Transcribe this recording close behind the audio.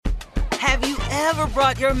Have you ever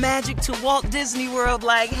brought your magic to Walt Disney World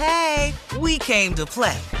like, hey, we came to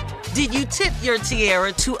play? Did you tip your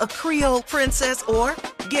tiara to a Creole princess or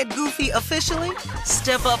get goofy officially?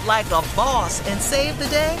 Step up like a boss and save the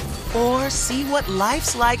day? Or see what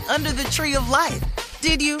life's like under the tree of life?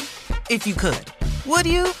 Did you? If you could. Would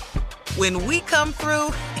you? When we come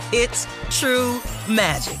through, it's true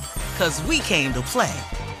magic. 'Cause we came to play.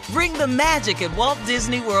 Bring the magic at Walt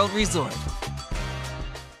Disney World Resort.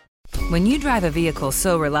 When you drive a vehicle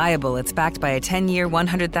so reliable it's backed by a 10-year,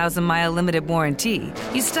 100,000-mile limited warranty,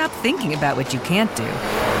 you stop thinking about what you can't do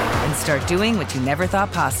and start doing what you never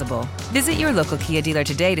thought possible. Visit your local Kia dealer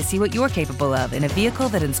today to see what you're capable of in a vehicle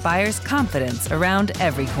that inspires confidence around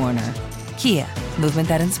every corner. Kia, movement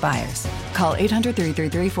that inspires. Call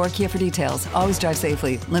 800-333-4KIA for details. Always drive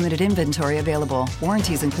safely. Limited inventory available.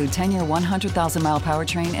 Warranties include 10-year 100,000-mile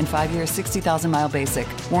powertrain and 5-year 60,000-mile basic.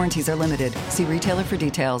 Warranties are limited. See retailer for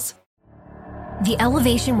details. The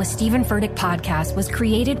Elevation with Stephen Furtick podcast was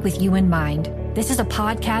created with you in mind. This is a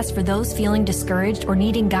podcast for those feeling discouraged or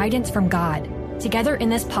needing guidance from God. Together in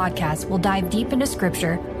this podcast, we'll dive deep into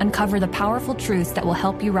Scripture, uncover the powerful truths that will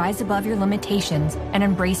help you rise above your limitations and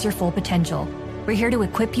embrace your full potential. We're here to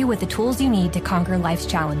equip you with the tools you need to conquer life's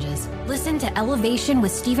challenges. Listen to Elevation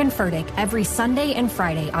with Stephen Furtick every Sunday and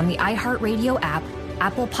Friday on the iHeartRadio app,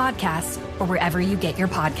 Apple Podcasts, or wherever you get your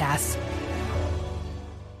podcasts.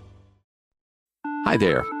 Hi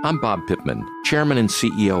there, I'm Bob Pittman, Chairman and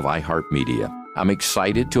CEO of iHeartMedia. I'm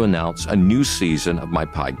excited to announce a new season of my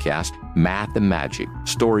podcast, Math and Magic,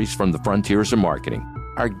 Stories from the Frontiers of Marketing.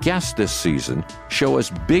 Our guests this season show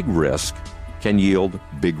us big risk can yield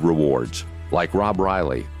big rewards, like Rob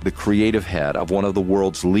Riley, the creative head of one of the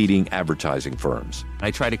world's leading advertising firms.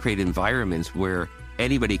 I try to create environments where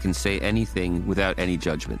anybody can say anything without any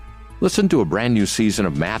judgment. Listen to a brand new season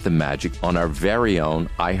of Math and Magic on our very own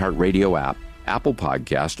iHeartRadio app, Apple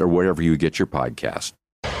Podcast, or wherever you get your podcast.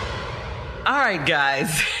 All right,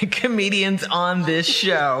 guys, comedians on this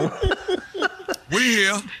show. We're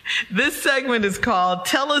here. This segment is called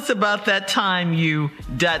Tell Us About That Time You ...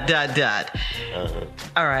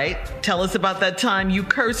 All right, tell us about that time you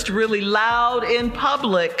cursed really loud in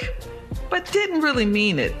public, but didn't really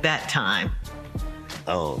mean it that time.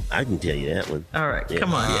 Oh, I can tell you that one. All right,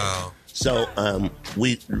 come on. Yeah. So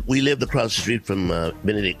we lived across the street from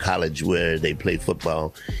Benedict College where they played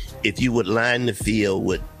football. If you would line the field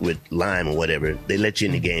with lime or whatever, they let you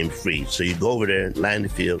in the game free. So you go over there, line the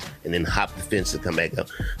field, and then hop the fence and come back up.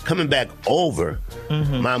 Coming back over,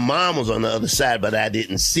 my mom was on the other side, but I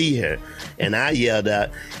didn't see her. And I yelled out,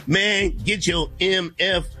 "Man, get your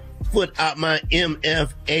MF foot out my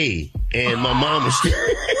MFA." And my mom was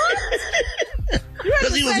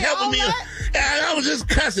because he was helping me. I was just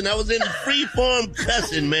cussing. I was in free form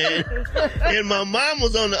cussing, man. And my mom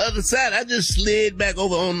was on the other side. I just slid back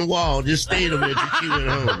over on the wall, just stayed over there till she went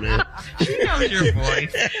home, man. She knows your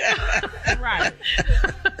voice. Right.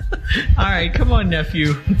 All right, come on,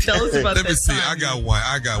 nephew. Tell us about that. Let me see. I got one.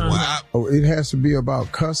 Oh, it has to be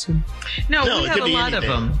about cussing? No, we have a lot of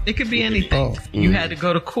them. It could be anything. You had to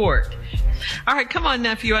go to court. All right, come on,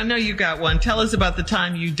 nephew. I know you got one. Tell us about the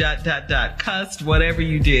time you ... cussed, whatever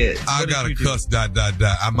you did. I got a cuss ...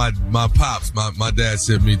 My pops, my dad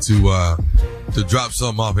sent me to drop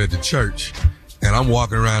something off at the church, and I'm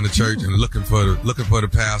walking around the church and looking for the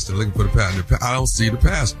pastor. I don't see the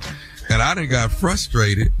pastor, and I done got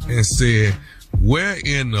frustrated and said, "Where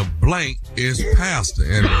in the blank is pastor?"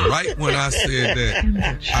 And right when I said that,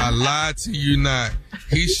 I lied to you not.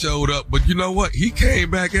 He showed up, but you know what? He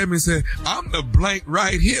came back at me and said, "I'm the blank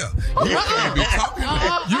right here. You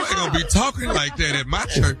ain't gonna be talking like that at my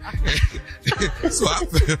church." So I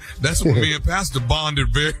feel that's when me and Pastor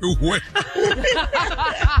bonded very well.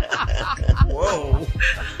 Whoa.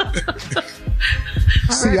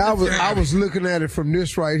 See, I was looking at it from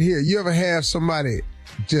this right here. You ever have somebody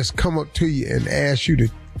just come up to you and ask you to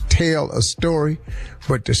tell a story,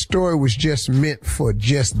 but the story was just meant for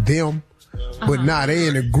just them? But now they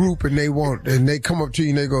in a group and they come up to you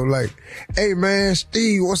and they go like, "Hey man,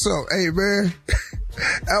 Steve, what's up? Hey man."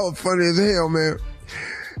 That was funny as hell, man.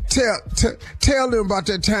 Tell them about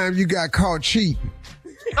that time you got caught cheating.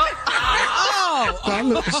 I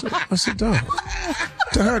said, dog.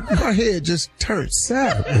 My head just turned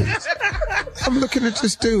sideways. I'm looking at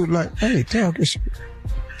this dude like, "Hey, dog, that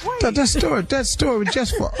story was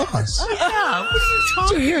just for us." Yeah, what are you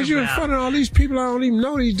talking about? You in front of all these people, I don't even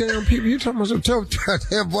know these damn people. You talking about some tough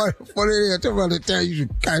damn boy? What it is? Talking about the time you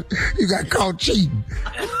got caught cheating.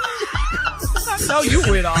 No, you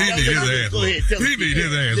went off. He need his ass.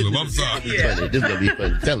 I'm sorry. Yeah. This is gonna be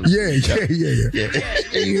funny. Tell him. Yeah.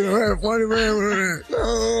 You know, funny man.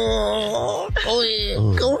 Oh.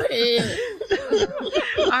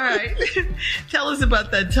 Tell us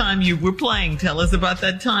about that time you were playing. Tell us about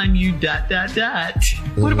that time you ...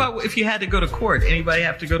 What about if you had to go to court? Anybody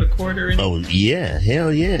have to go to court or anything? Oh, yeah.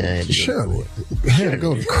 Hell yeah. Sure. Had to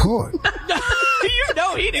go to court. You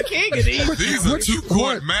know he the king of these. These are two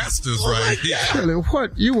court masters right here. Shirley,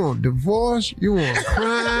 what? You want divorce? You want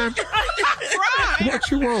crime? What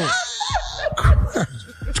you want?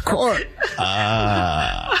 Court.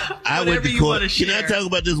 I went to court. Can I talk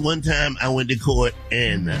about this one time I went to court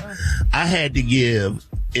and I had to give,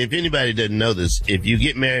 if anybody doesn't know this, if you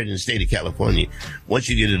get married in the state of California, once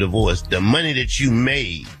you get a divorce, the money that you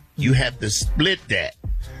made, you have to split that.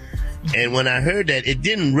 And when I heard that, it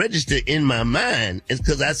didn't register in my mind. It's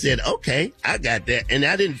because I said, okay, I got that. And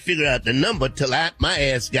I didn't figure out the number till my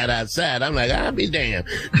ass got outside. I'm like, I'll be damned.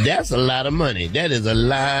 That's a lot of money. That is a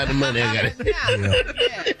lot of money. I got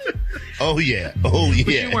it. Oh, yeah. Oh, yeah.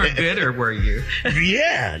 But you weren't bitter, were you?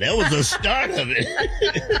 Yeah, that was the start of it.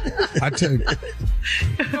 I tell you.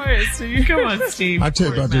 All right, so you come on, Steve. I tell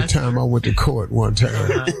you about this time I went to court one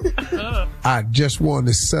time. I just won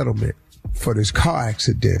this settlement for this car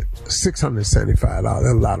accident, $675. That's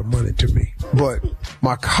a lot of money to me. But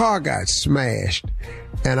my car got smashed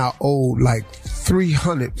and I owed like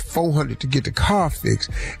 $300, $400 to get the car fixed.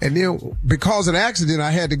 And then because of the accident, I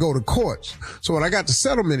had to go to court. So when I got the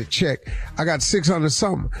settlement check, I got $600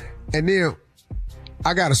 something. And then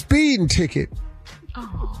I got a speeding ticket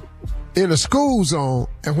in a school zone.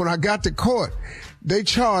 And when I got to court, they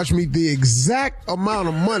charged me the exact amount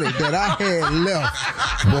of money that I had left.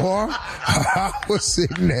 Boy, I was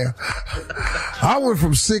sitting there. I went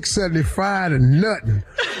from $675 to nothing.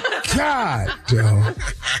 God, dog.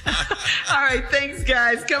 All right, thanks,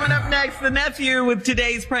 guys. Coming up next, the nephew with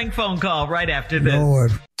today's prank phone call right after this.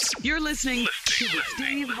 Lord. You're listening to the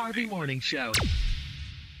Steve Harvey Morning Show.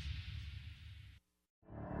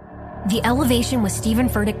 The Elevation with Stephen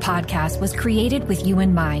Furtick podcast was created with you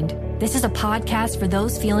in mind. This is a podcast for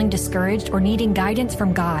those feeling discouraged or needing guidance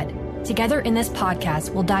from God. Together in this podcast,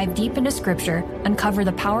 we'll dive deep into scripture, uncover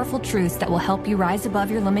the powerful truths that will help you rise above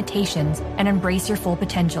your limitations and embrace your full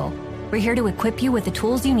potential. We're here to equip you with the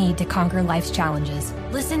tools you need to conquer life's challenges.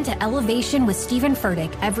 Listen to Elevation with Stephen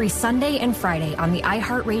Furtick every Sunday and Friday on the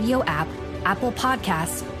iHeartRadio app, Apple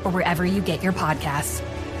Podcasts, or wherever you get your podcasts.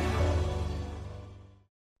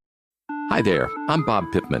 Hi there, I'm Bob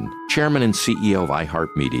Pittman, Chairman and CEO of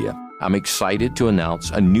iHeartMedia. I'm excited to announce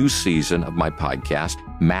a new season of my podcast,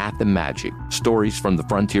 Math and Magic, Stories from the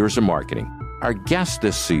Frontiers of Marketing. Our guests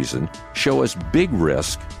this season show us big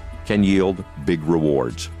risk can yield big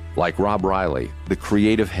rewards, like Rob Riley, the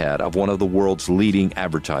creative head of one of the world's leading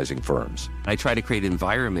advertising firms. I try to create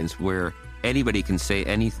environments where anybody can say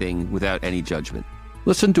anything without any judgment.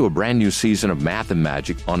 Listen to a brand new season of Math and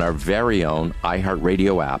Magic on our very own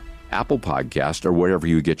iHeartRadio app, Apple Podcast, or wherever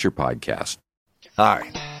you get your podcast. Hi,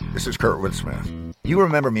 this is Kurtwood Smith. You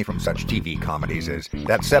remember me from such TV comedies as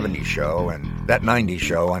That 70s Show and That 90s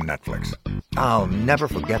Show on Netflix. I'll never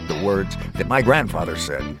forget the words that my grandfather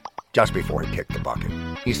said just before he kicked the bucket.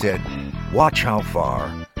 He said, "Watch how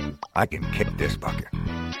far I can kick this bucket."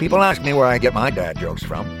 People ask me where I get my dad jokes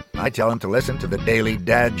from. I tell them to listen to the Daily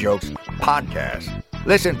Dad Jokes podcast.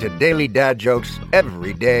 Listen to Daily Dad Jokes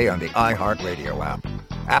every day on the iHeartRadio app,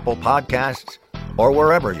 Apple Podcasts, or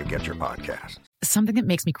wherever you get your podcasts. Something that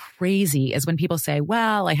makes me crazy is when people say,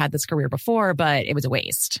 well, I had this career before, but it was a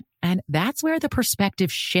waste. And that's where the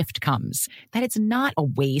perspective shift comes, that it's not a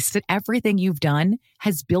waste, that everything you've done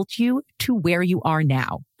has built you to where you are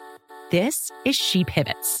now. This is She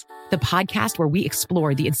Pivots, the podcast where we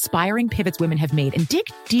explore the inspiring pivots women have made and dig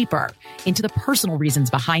deeper into the personal reasons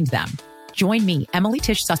behind them. Join me, Emily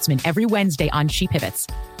Tish Sussman, every Wednesday on She Pivots.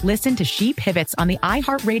 Listen to She Pivots on the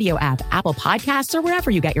iHeartRadio app, Apple Podcasts, or wherever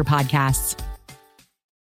you get your podcasts.